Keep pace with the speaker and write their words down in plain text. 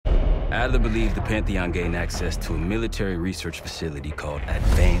Adler believed the Pantheon gained access to a military research facility called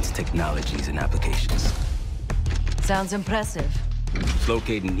Advanced Technologies and Applications. Sounds impressive. It's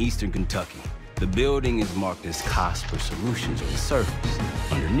located in eastern Kentucky. The building is marked as cost per solutions on the surface.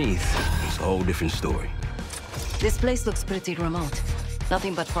 Underneath, it's a whole different story. This place looks pretty remote.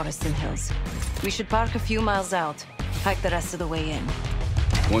 Nothing but forests and hills. We should park a few miles out, hike the rest of the way in.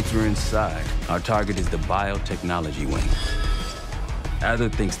 Once we're inside, our target is the biotechnology wing. Adler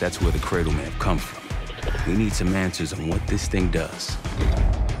thinks that's where the cradle may have come from. We need some answers on what this thing does.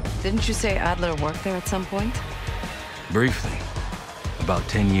 Didn't you say Adler worked there at some point? Briefly, about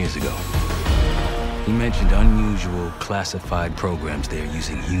 10 years ago. He mentioned unusual, classified programs there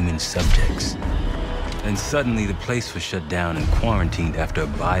using human subjects. And suddenly the place was shut down and quarantined after a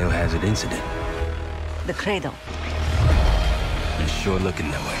biohazard incident. The cradle. It's sure looking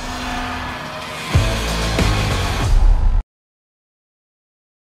that way.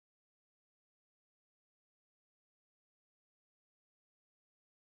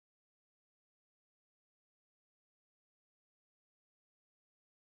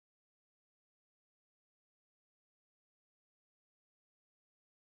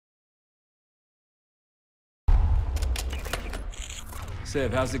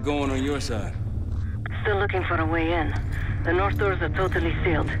 Sev, how's it going on your side? Still looking for a way in. The north doors are totally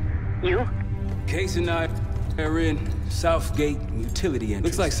sealed. You? Case and I are in South Gate utility entrance.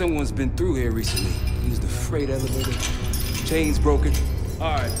 Looks like someone's been through here recently. Used the freight elevator. Chain's broken.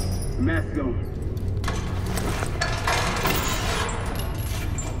 All right, mask on.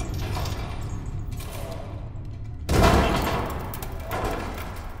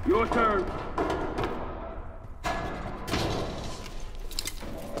 Your turn.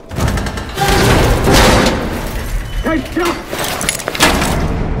 Hey, stop!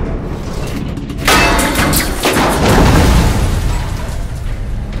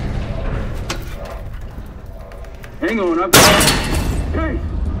 Hang on, I've got... Hey!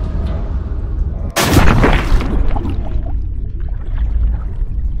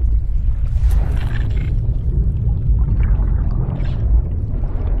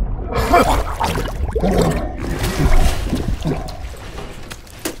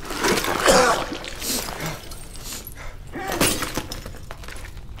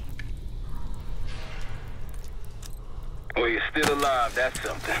 Well, you're still alive, that's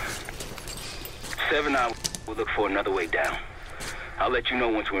something. 7 hours, we'll look for another way down. I'll let you know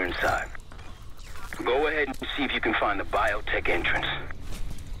once we're inside. Go ahead and see if you can find the biotech entrance.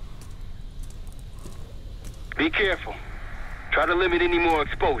 Be careful. Try to limit any more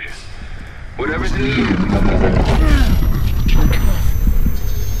exposure. Whatever's needed.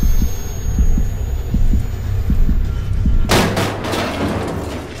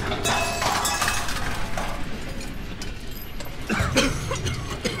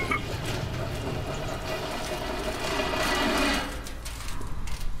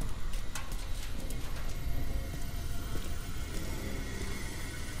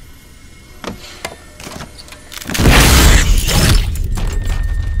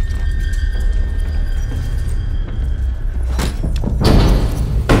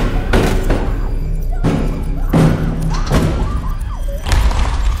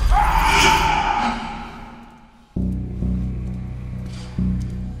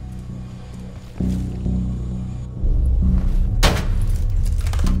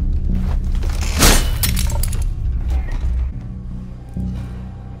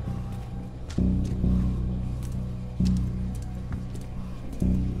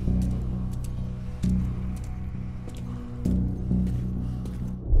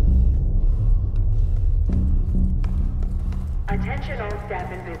 Attention all staff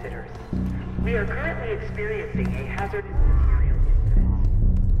and visitors. We are currently experiencing a hazardous material incident.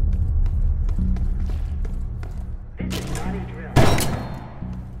 This is not a drill.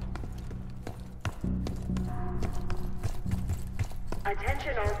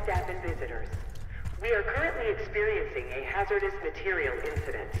 Attention all staff and visitors. We are currently experiencing a hazardous material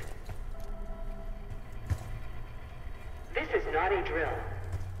incident. This is not a drill.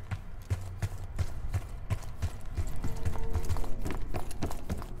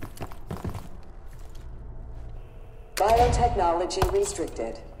 Biotechnology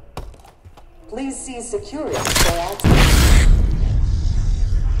restricted. Please see security for access.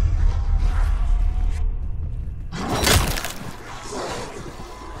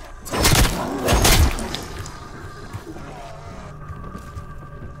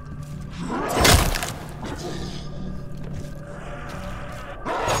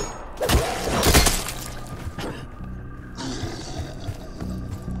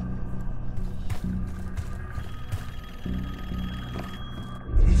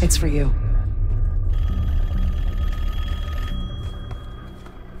 It's for you.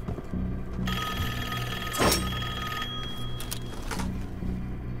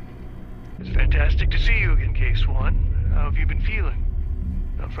 It's fantastic to see you again, Case One. How have you been feeling?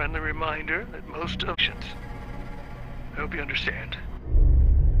 A friendly reminder that most options. I hope you understand.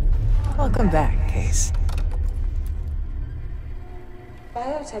 Welcome back, Case.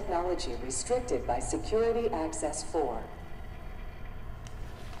 Biotechnology restricted by Security Access 4.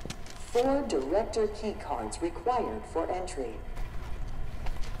 4 director keycards required for entry.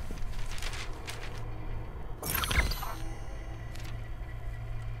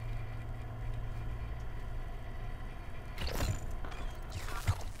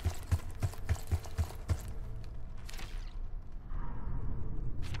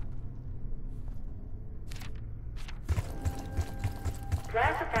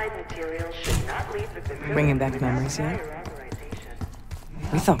 Classified materials should not leave the facility. Bringing back without memories yet? prior authorization.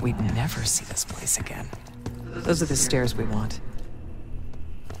 We thought we'd never see this place again. Those are the stairs we want.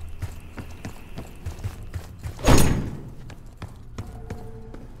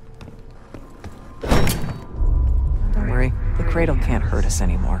 Don't worry, the cradle can't hurt us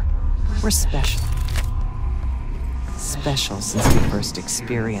anymore. We're special. Special since we first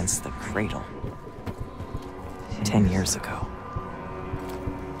experienced the cradle. 10 years ago.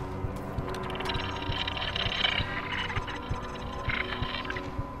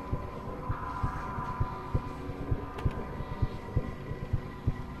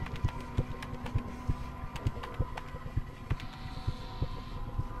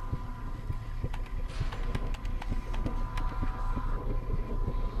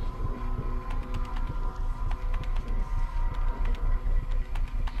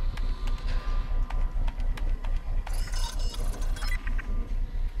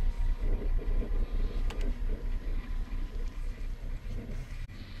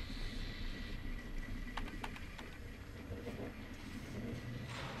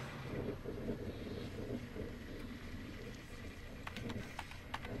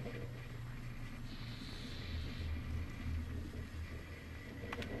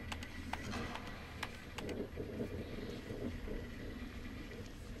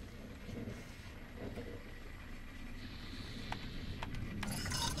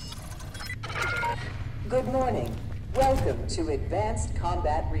 Good morning. Welcome to Advanced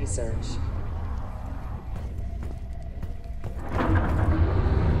Combat Research.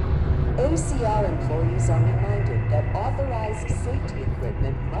 ACR employees are reminded that authorized safety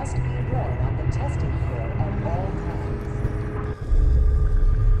equipment must be worn on the testing floor at all times.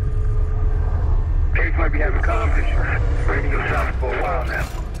 Case might be having comm issues. Radio south for a while now.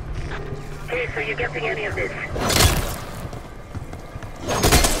 Hey, so you getting any of this?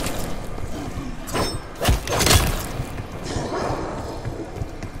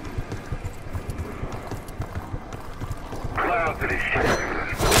 Clouds of this shit.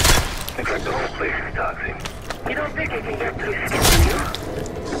 Looks like the whole place is toxic. You don't think it can get through skin to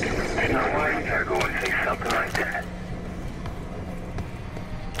you? You know why you gotta go and say something like that?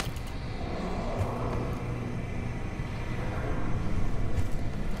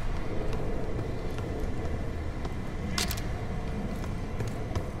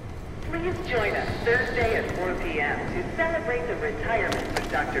 Please join us Thursday at 4 p.m. to celebrate the retirement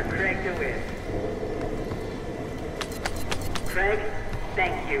of Dr. Craig DeWitt. Craig,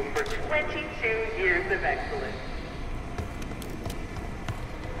 thank you for 22 years of excellence.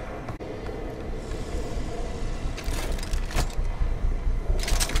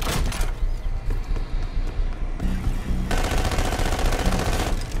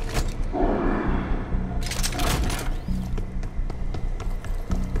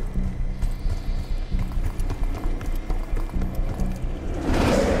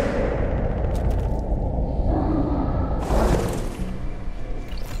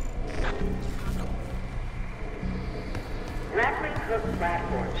 Grappling hook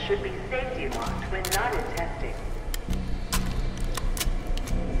platforms should be safety locked when not in testing.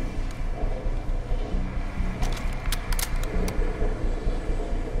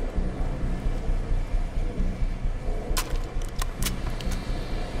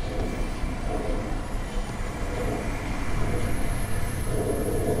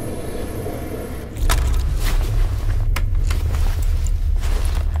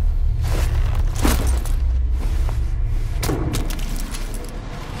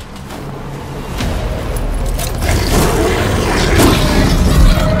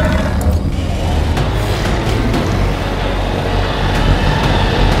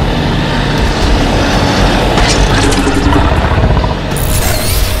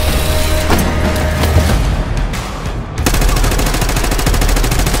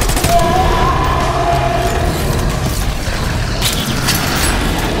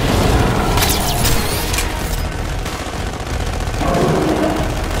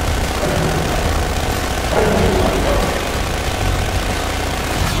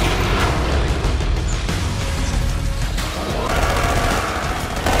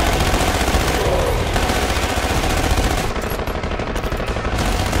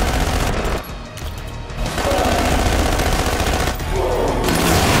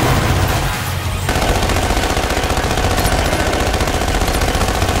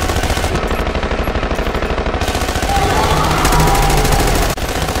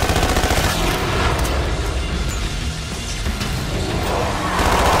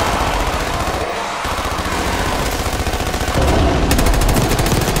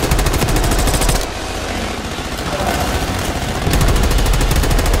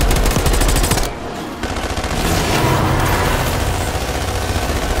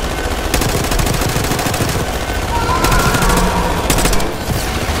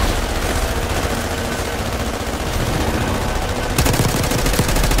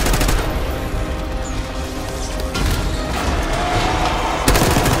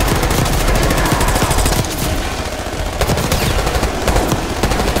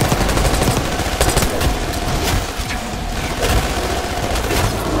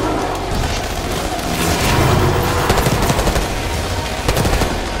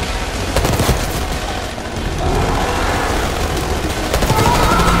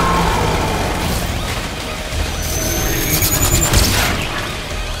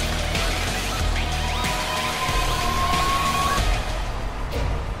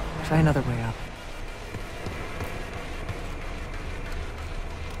 Try another way up.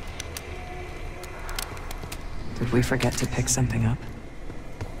 Did we forget to pick something up?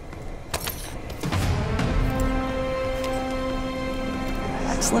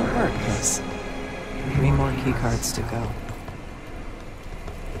 Excellent work, Chris. 3 more keycards to go.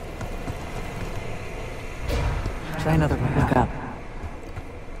 Try another way. Look up.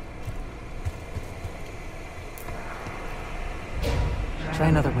 Try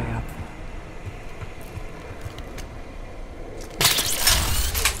another way up.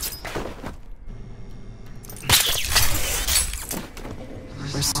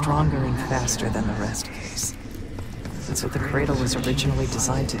 We're stronger and faster than the rest, Case. That's what the cradle was originally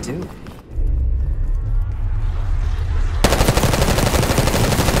designed to do.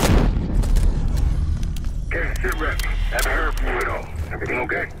 Okay, sit rep. Haven't heard from you at all. Everything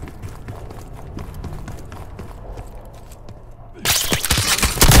okay?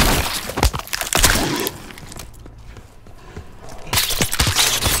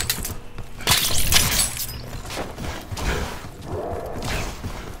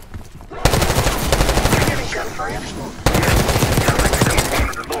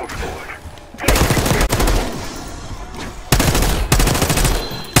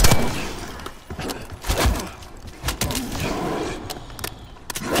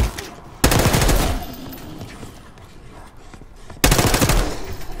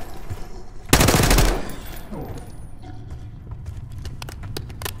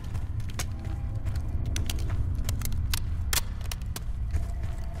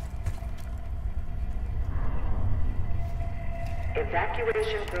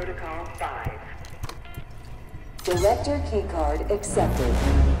 Evacuation Protocol 5. Director keycard accepted.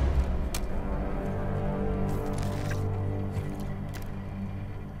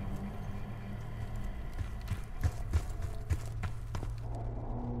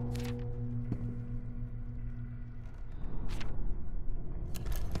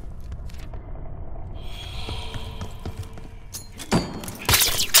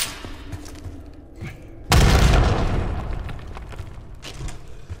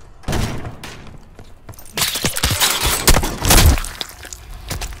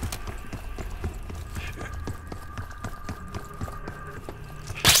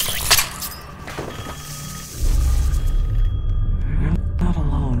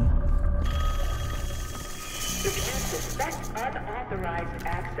 Unauthorized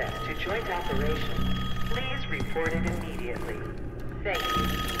access to joint operation. Please report it immediately. Thank you.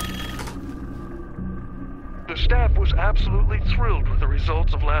 The staff was absolutely thrilled with the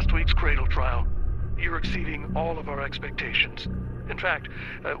results of last week's Cradle trial. You're exceeding all of our expectations. In fact,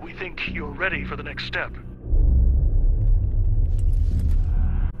 we think you're ready for the next step.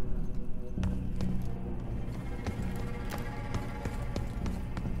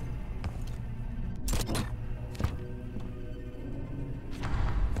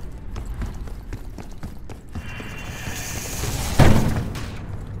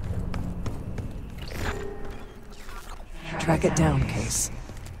 Track it down, Case.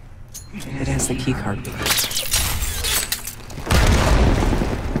 It has the keycard leads.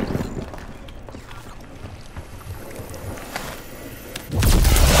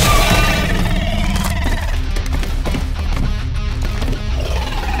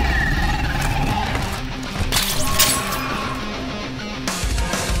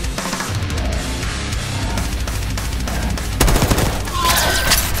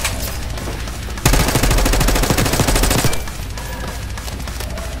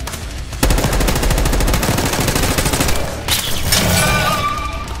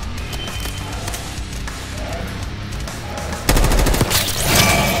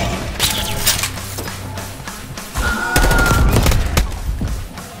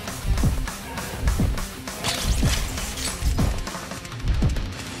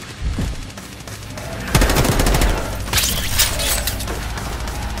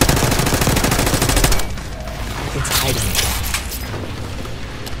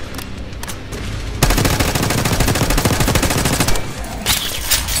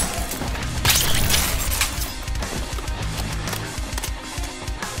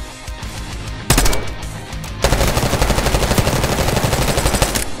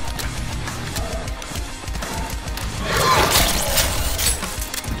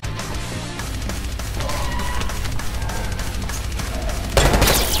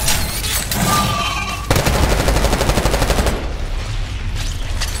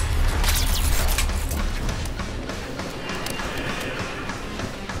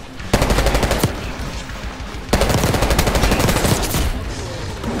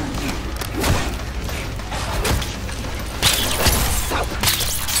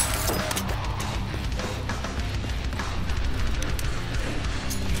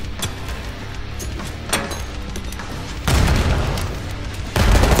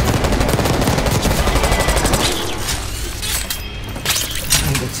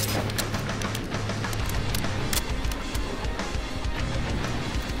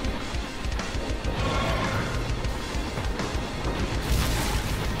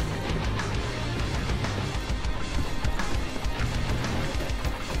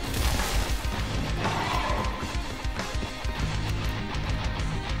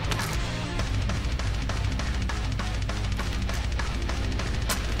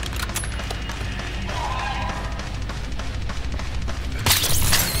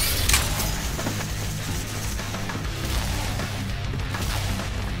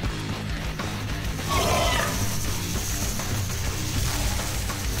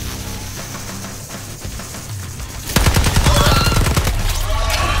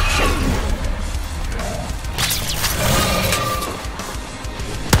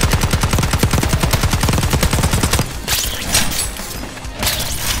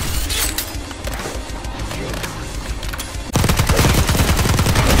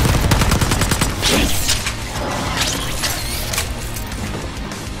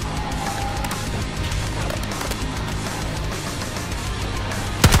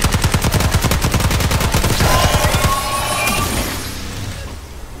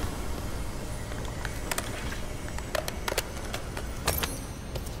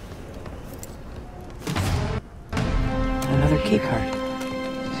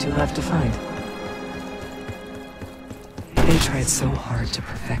 Two left to find. They tried so hard to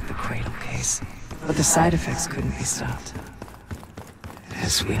perfect the cradle case, but the side effects couldn't be stopped.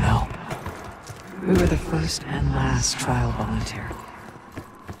 As we know, we were the first and last trial volunteer.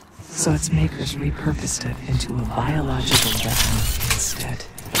 So its makers repurposed it into a biological weapon instead.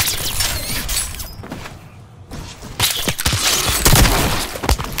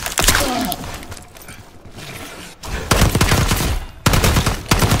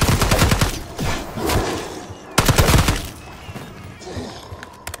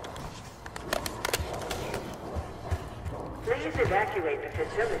 Please evacuate the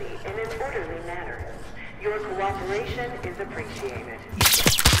facility in an orderly manner. Your cooperation is appreciated.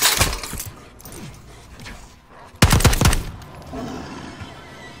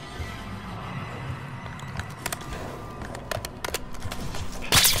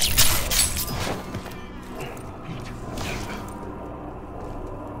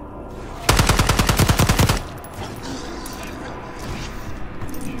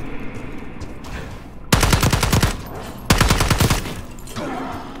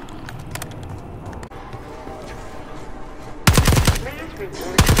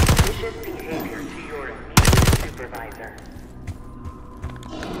 Report suspicious behavior to your immediate supervisor.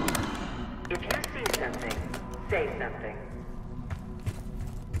 If you see something, say something.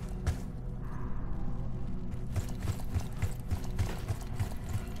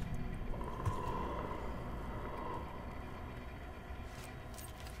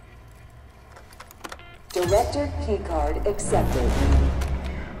 Director keycard accepted.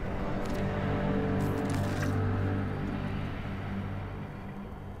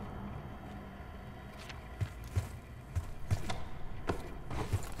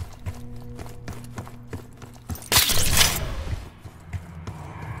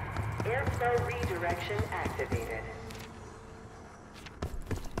 Airflow redirection activated.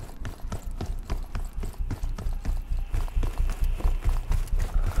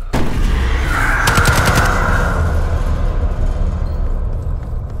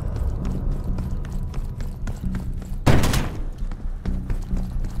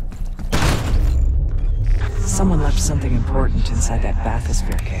 Someone left something important inside that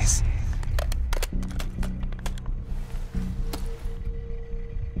bathysphere case.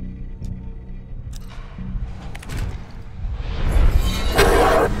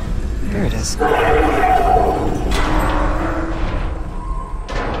 Here it is.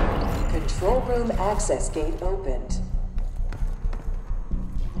 Control room access gate opened.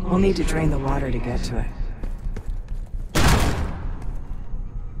 We'll need to drain the water to get to it.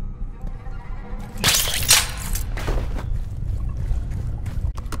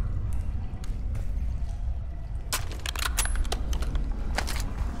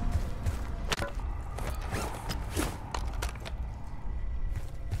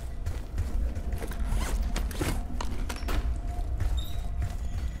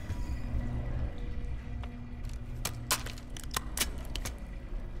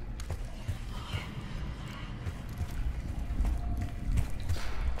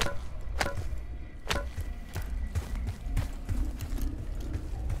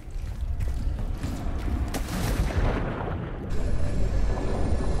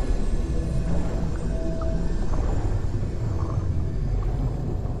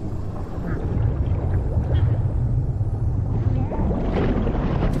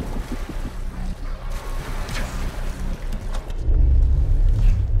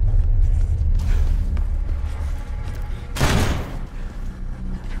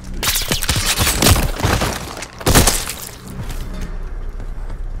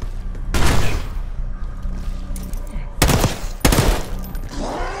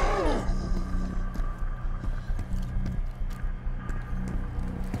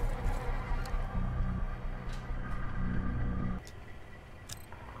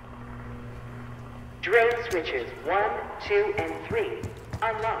 Drone switches 1, 2, and 3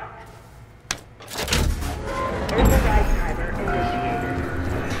 unlocked. Override timer initiated.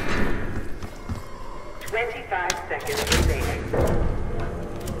 25 seconds remaining.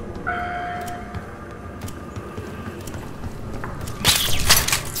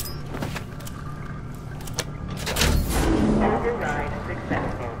 Override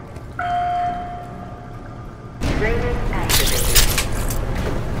successful. Training activated.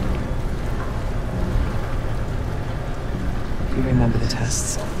 You remember the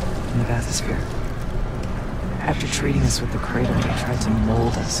tests in the bathysphere? After treating us with the cradle, they tried to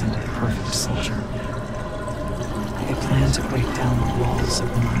mold us into the perfect soldier. They planned to break down the walls of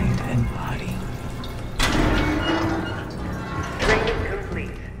mind and body. Training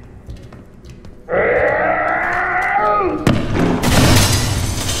complete.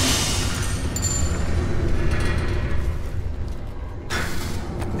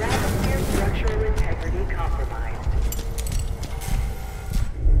 Bathysphere structural integrity compromised.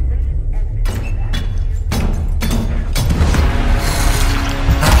 Please exit the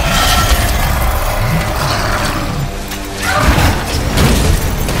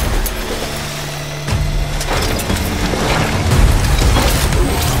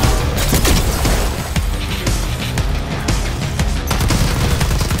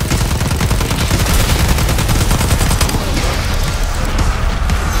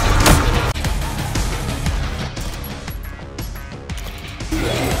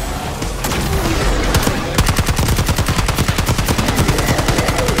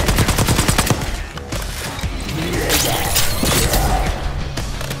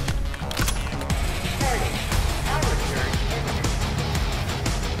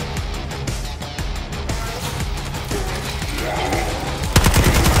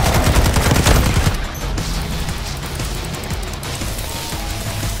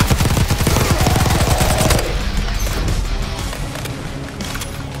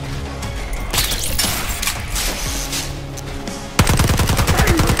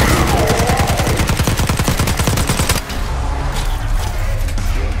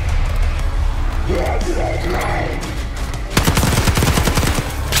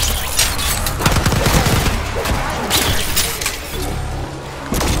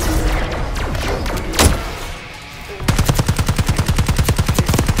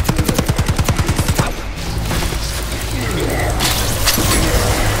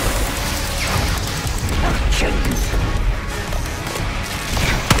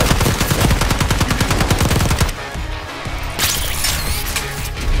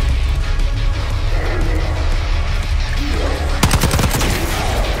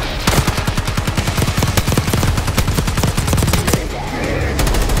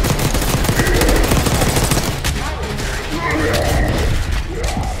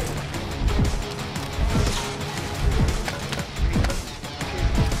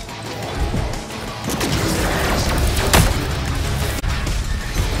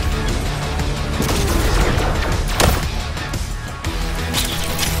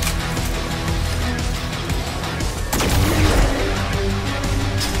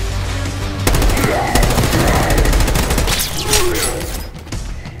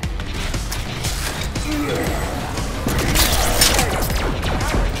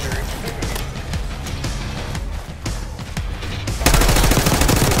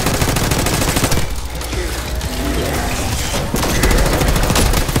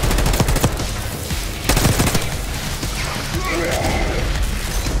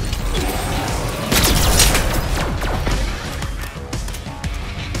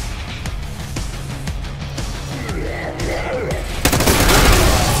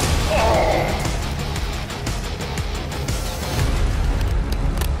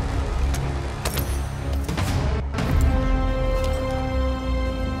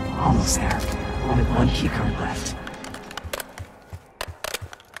Almost there. Only one keycard left.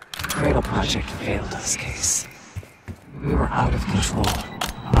 The Cradle Project failed us, Case. We were out of control,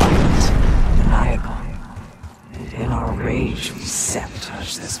 violent, maniacal. And in our rage, we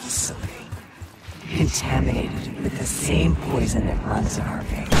sabotaged this facility. Contaminated it with the same poison that runs in our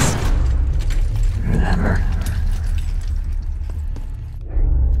veins. Remember?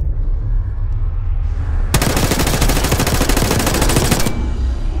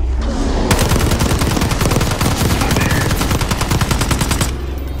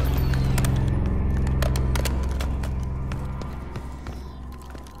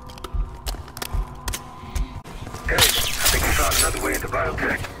 Another way into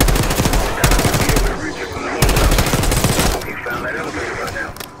biotech. We'll be able to reach it from the hilltop. We found that elevator right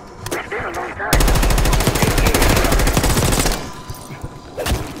now. It's been a long time.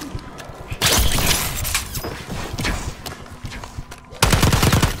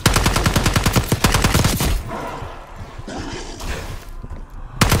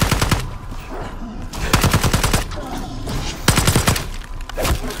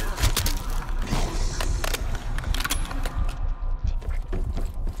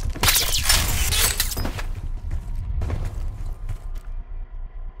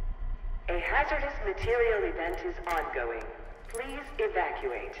 material event is ongoing. Please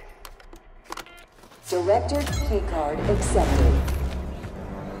evacuate. Director keycard accepted.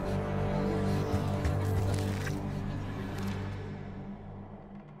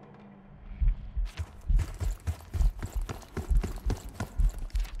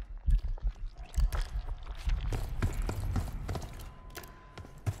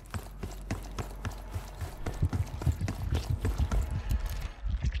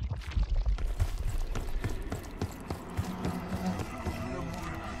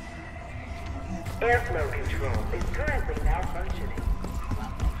 Airflow control is currently malfunctioning.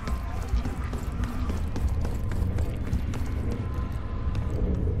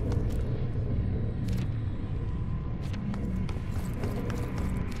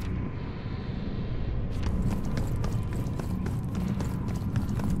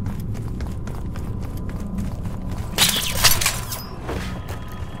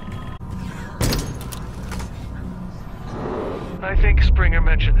 I think Springer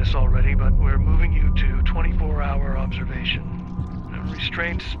mentioned this already, but we're moving you to 24-hour observation.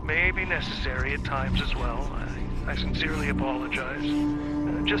 Restraints may be necessary at times as well. I sincerely apologize.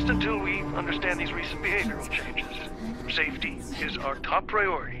 Just until we understand these recent behavioral changes. Safety is our top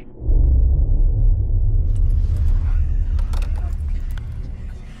priority.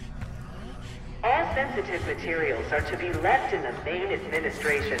 All sensitive materials are to be left in the main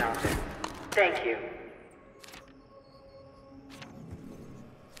administration office. Thank you.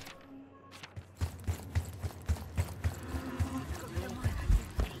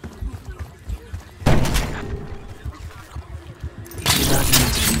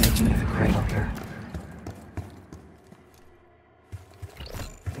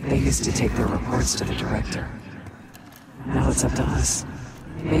 They used to take their reports to the director. Now it's up to us.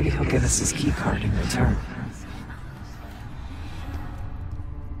 Maybe he'll give us his keycard in return.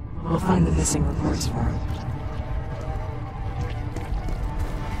 We'll find the missing reports for him.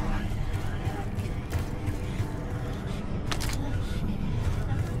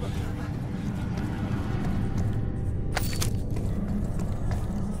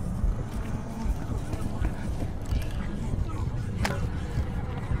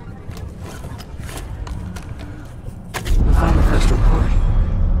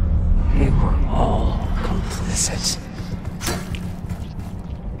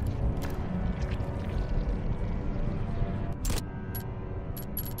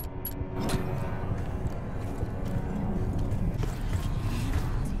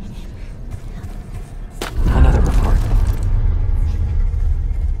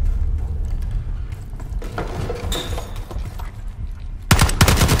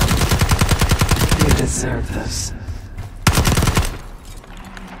 Deserve this.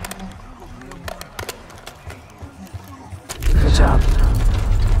 Good job.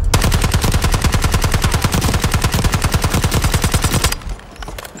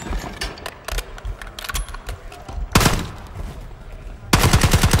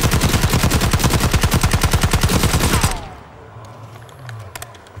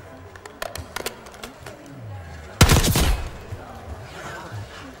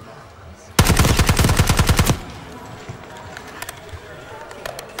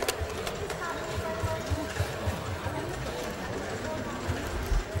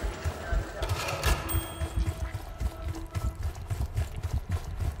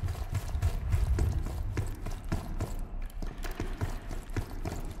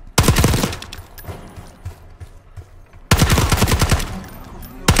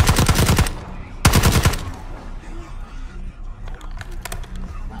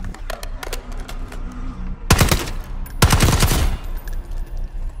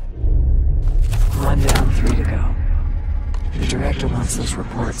 Those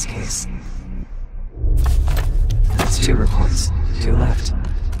reports, Case. That's 2 reports. 2 left.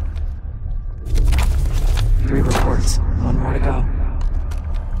 3 reports. 1 more to go.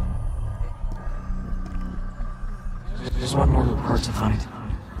 There's 1 more report to find.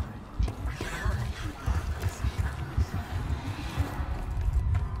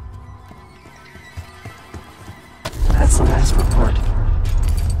 That's the last report.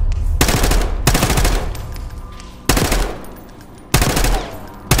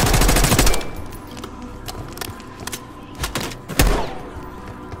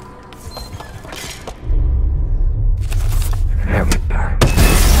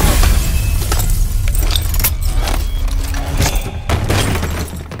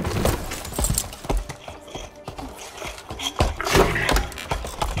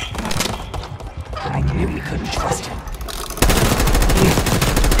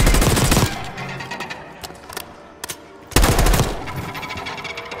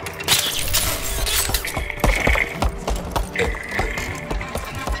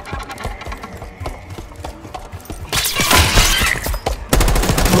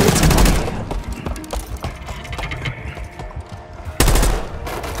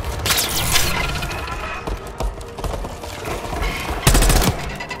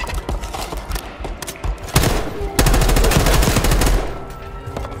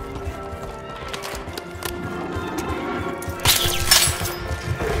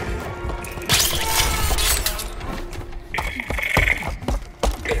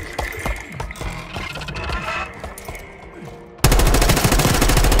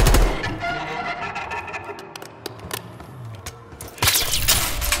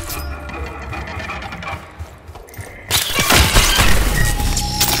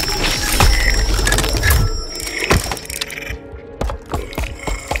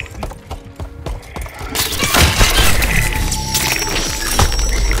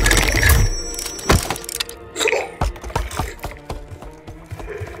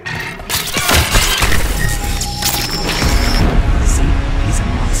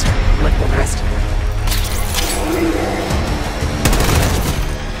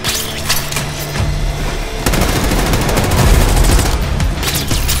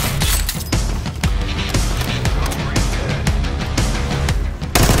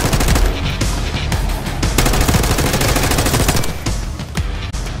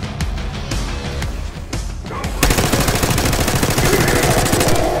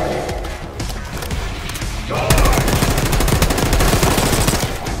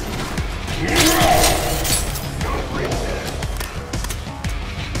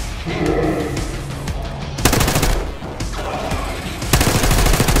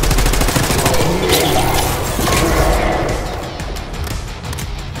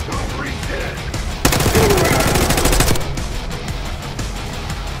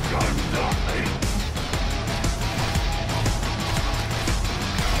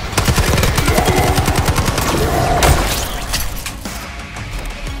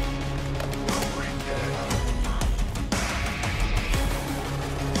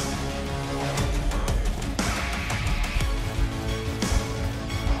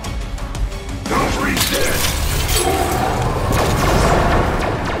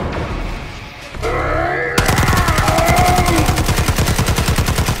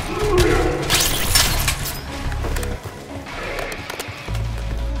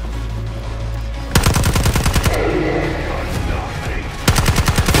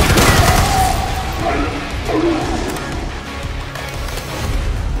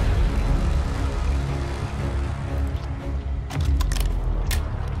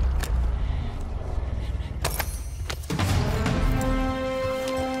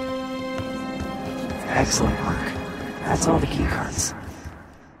 Excellent work. That's all the keycards.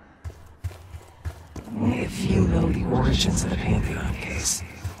 If you know the origins of the Pantheon case,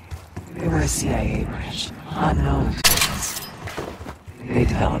 they were a CIA branch, unknown to us. They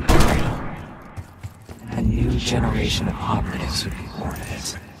developed a cradle. A new generation of operatives would be born of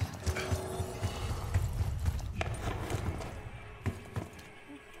it.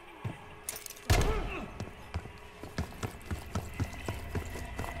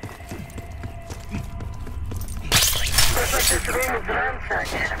 Looks like this room is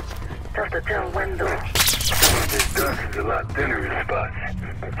ransacked. Tough to tell when though. This dust is a lot thinner in spots.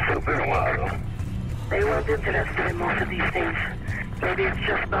 It's still been a while though. They weren't interested in most of these things. Maybe it's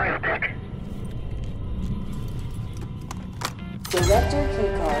just biotech. Director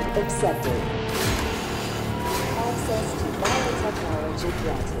keycard accepted. Access to biotechnology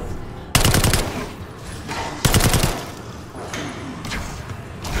granted.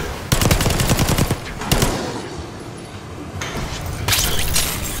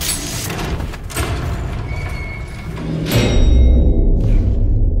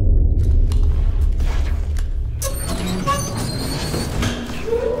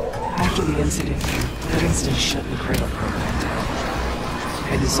 After the incident, Livingstone shut the cradle program down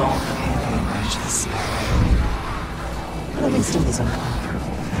and dissolved the Pantheon branch of the CIA. Livingstone was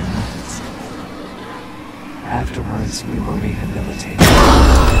uncomfortable with their methods. Afterwards, we were rehabilitated. And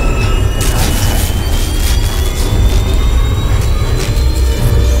not attacked.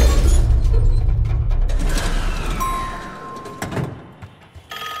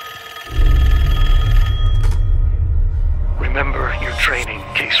 Remember your training,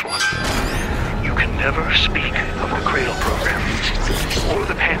 Case 1. You can never speak of the Cradle Program or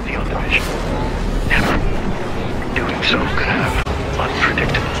the Pantheon Division. Never. Doing so could have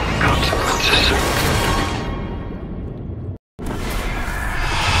unpredictable consequences.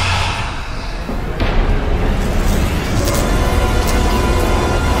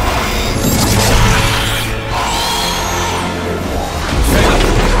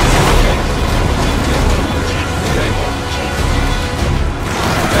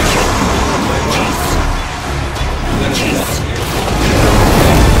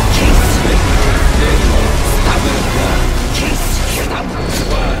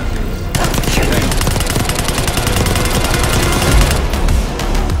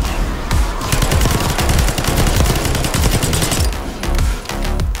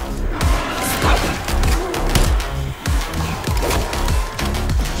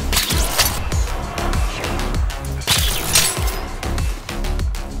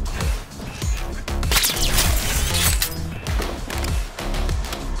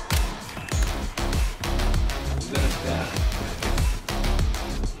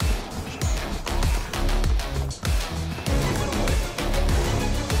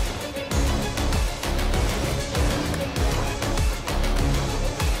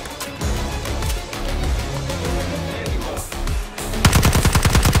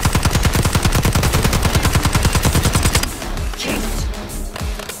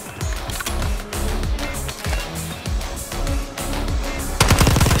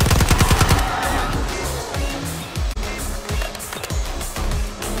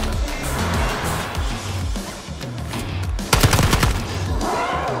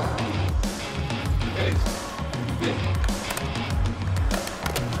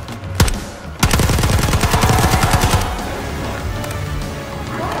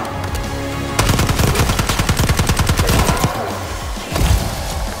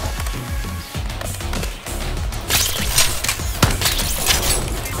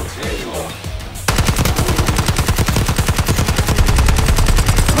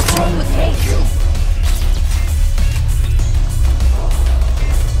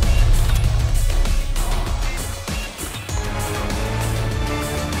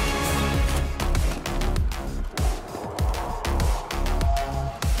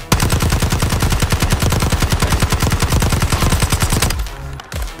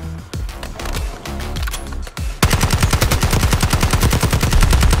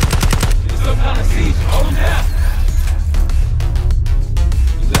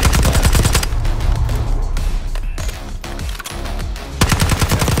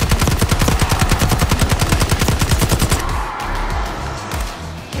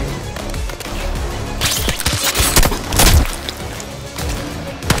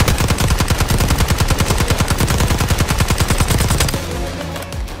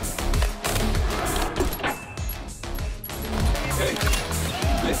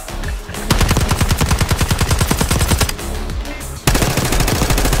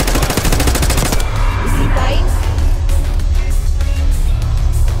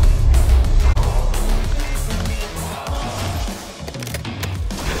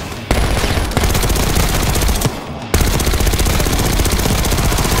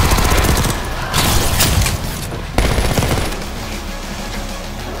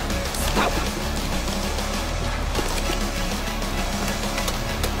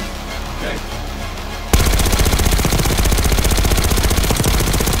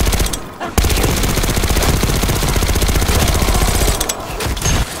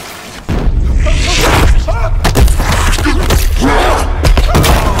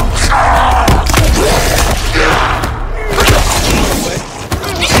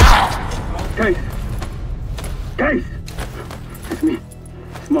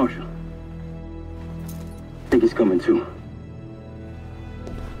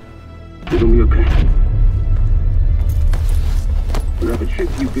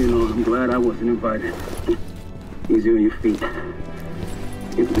 you've been on. I'm glad I wasn't invited. Easy on your feet.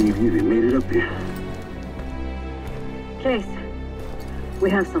 Can't believe you even made it up here. Chase,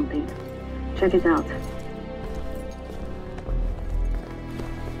 we have something. Check it out.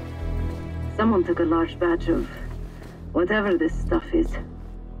 Someone took a large batch of whatever this stuff is.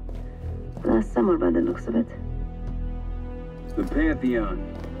 Last summer by the looks of it. The Pantheon.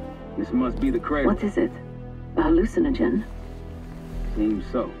 This must be the cradle. What is it? A hallucinogen? Seems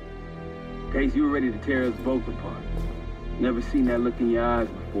so. In case you were ready to tear us both apart. Never seen that look in your eyes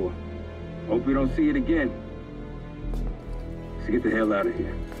before. Hope we don't see it again. Let's get the hell out of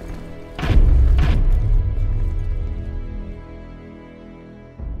here.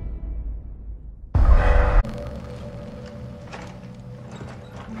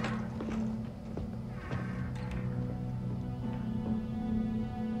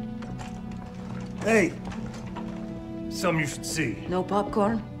 Hey! Something you should see. No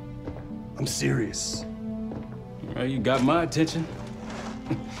popcorn? I'm serious. Well, you got my attention.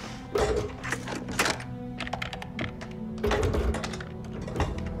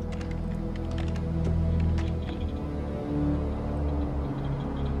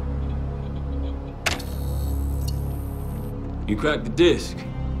 You cracked the disc.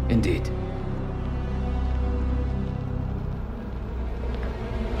 Indeed.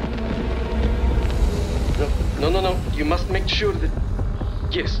 No. You must make sure that...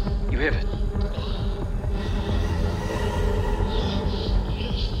 Yes, you have it.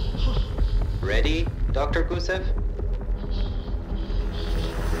 Ready, Dr. Gusev?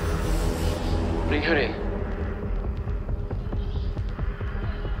 Bring her in.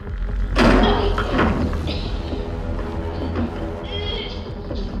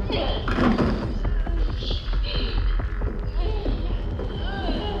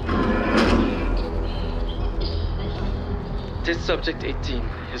 Test subject 18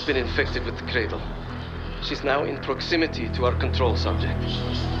 has been infected with the cradle. She's now in proximity to our control subject.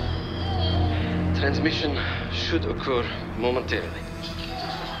 Transmission should occur momentarily.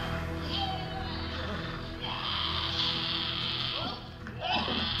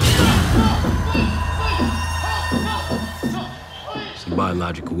 It's a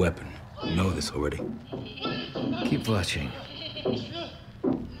biological weapon. You know this already. Keep watching.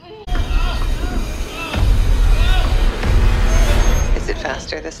 Is it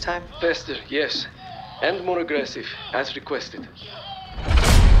faster this time? Faster, yes. And more aggressive, as requested.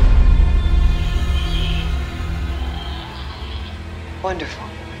 Wonderful.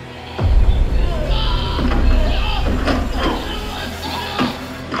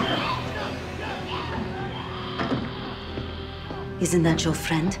 Isn't that your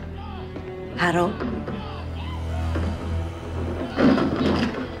friend? Harrow?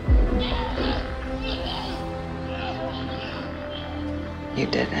 You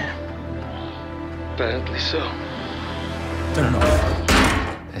did it. Apparently so. Turn it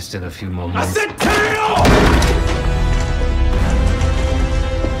off. There's still a few more I minutes. said turn it off!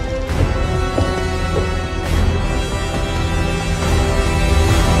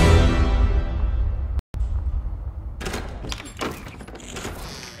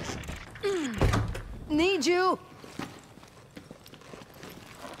 Need you!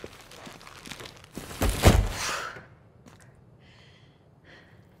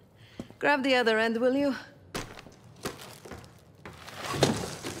 Grab the other end, will you?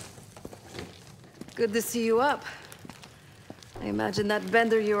 Good to see you up. I imagine that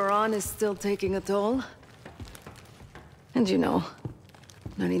bender you were on is still taking a toll. And you know,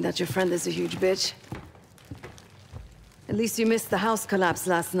 learning that your friend is a huge bitch. At least you missed the house collapse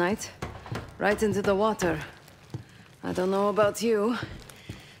last night. Right into the water. I don't know about you,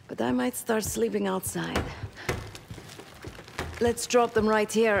 but I might start sleeping outside. Let's drop them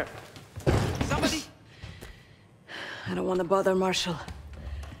right here. Somebody! I don't want to bother Marshall.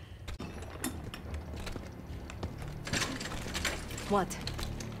 What?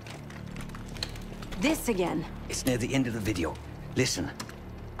 This again? It's near the end of the video. Listen.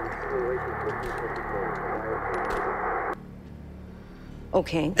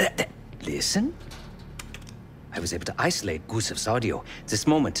 Okay. Listen. I was able to isolate Gusev's audio this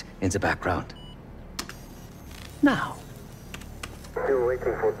moment in the background. Now. Still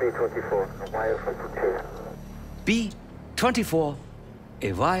waiting for B-24, a wire from Fucina. B-24,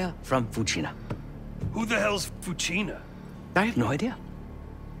 a wire from Fucina. Who the hell's Fucina? I have no idea.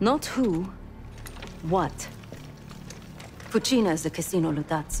 Not who. What? Fucina is the Casino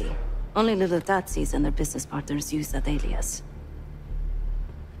Lutazzi. Only the Lutazzis and their business partners use that alias.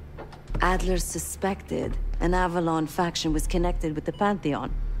 Adler suspected an Avalon faction was connected with the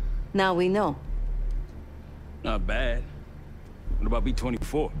Pantheon. Now we know. Not bad. What about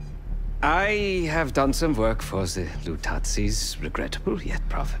B-24? I have done some work for the Lutazis, regrettable yet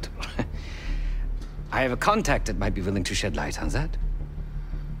profitable. I have a contact that might be willing to shed light on that.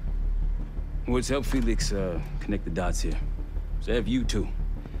 Let's help Felix connect the dots here. So have you two.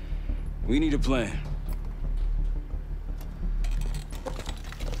 We need a plan.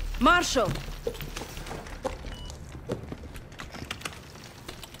 Marshal!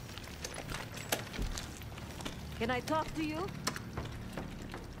 Can I talk to you?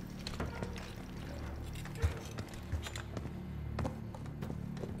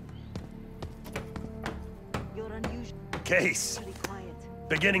 You're unusual. Case. Pretty quiet.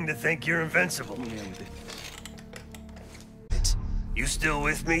 Beginning to think you're invincible. You still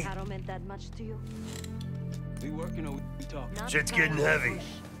with me? Harrow meant that much to you? We working or we talking? Shit's getting heavy.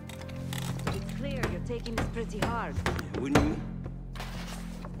 It's clear you're taking this pretty hard. Yeah, wouldn't you?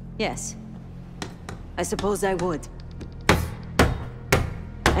 Yes. I suppose I would.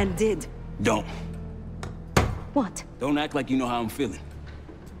 And did. Don't. What? Don't act like you know how I'm feeling.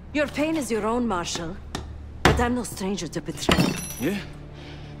 Your pain is your own, Marshal. But I'm no stranger to betrayal. Yeah?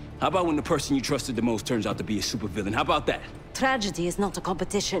 How about when the person you trusted the most turns out to be a supervillain? How about that? Tragedy is not a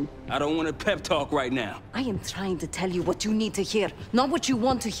competition. I don't want a pep talk right now. I am trying to tell you what you need to hear, not what you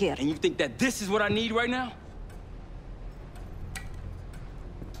want to hear. And you think that this is what I need right now?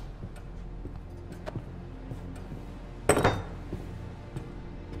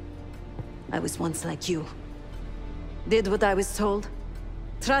 I was once like you. Did what I was told.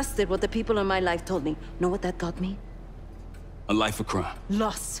 Trusted what the people in my life told me. Know what that got me? A life of crime.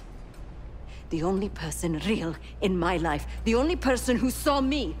 Loss. The only person real in my life. The only person who saw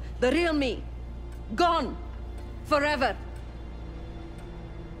me. The real me. Gone. Forever.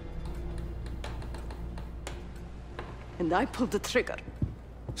 And I pulled the trigger.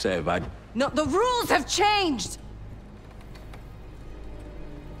 Sevati. No, the rules have changed!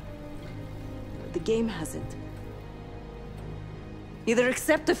 The game hasn't. Either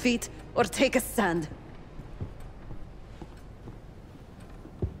accept defeat or take a stand.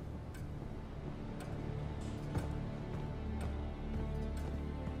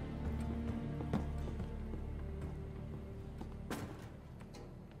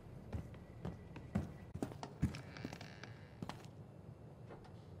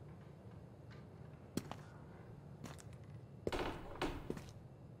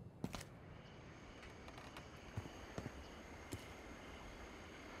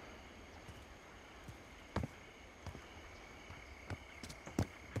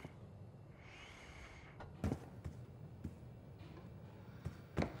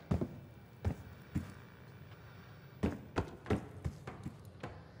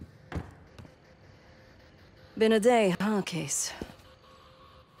 Been a day, huh, Case?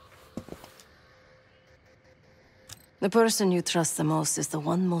 The person you trust the most is the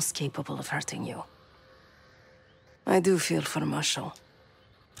one most capable of hurting you. I do feel for Marshall.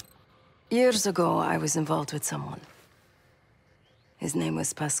 Years ago, I was involved with someone. His name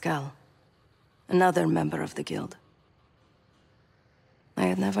was Pascal, another member of the guild. I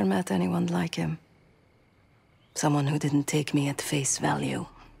had never met anyone like him. Someone who didn't take me at face value.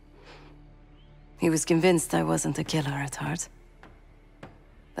 He was convinced I wasn't a killer at heart.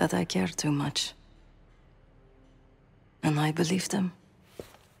 That I cared too much. And I believed him.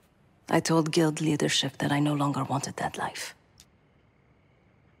 I told guild leadership that I no longer wanted that life.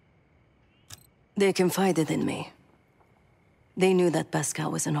 They confided in me. They knew that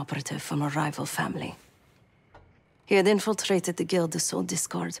Pascal was an operative from a rival family. He had infiltrated the guild to sow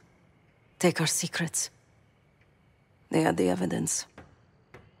discord. Take our secrets. They had the evidence.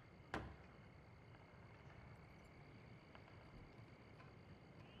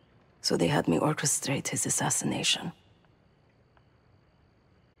 So they had me orchestrate his assassination.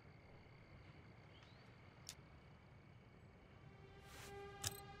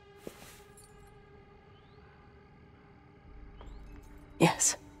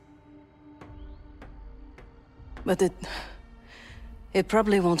 Yes. But it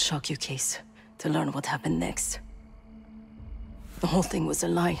probably won't shock you, Case, to learn what happened next. The whole thing was a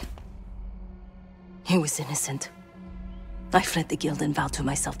lie. He was innocent. I fled the guild and vowed to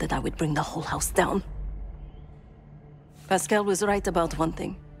myself that I would bring the whole house down. Pascal was right about one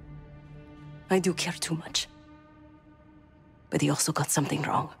thing. I do care too much. But he also got something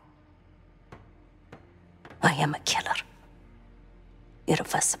wrong. I am a killer.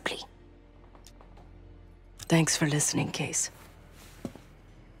 Irreversibly. Thanks for listening, Case.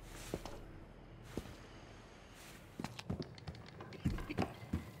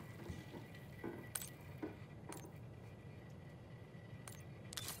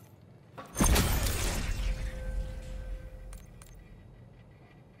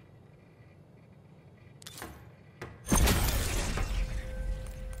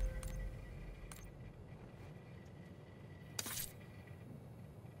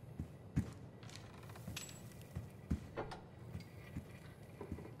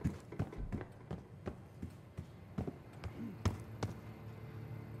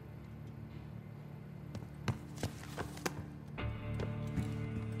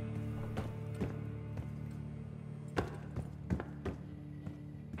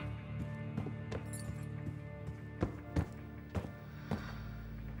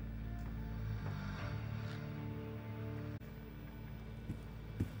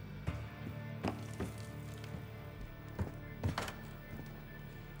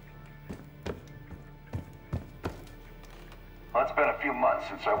 Well, it's been a few months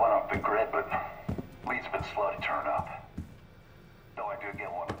since I went off the grid, but leads have been slow to turn up. Though I do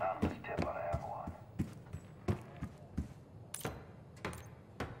get one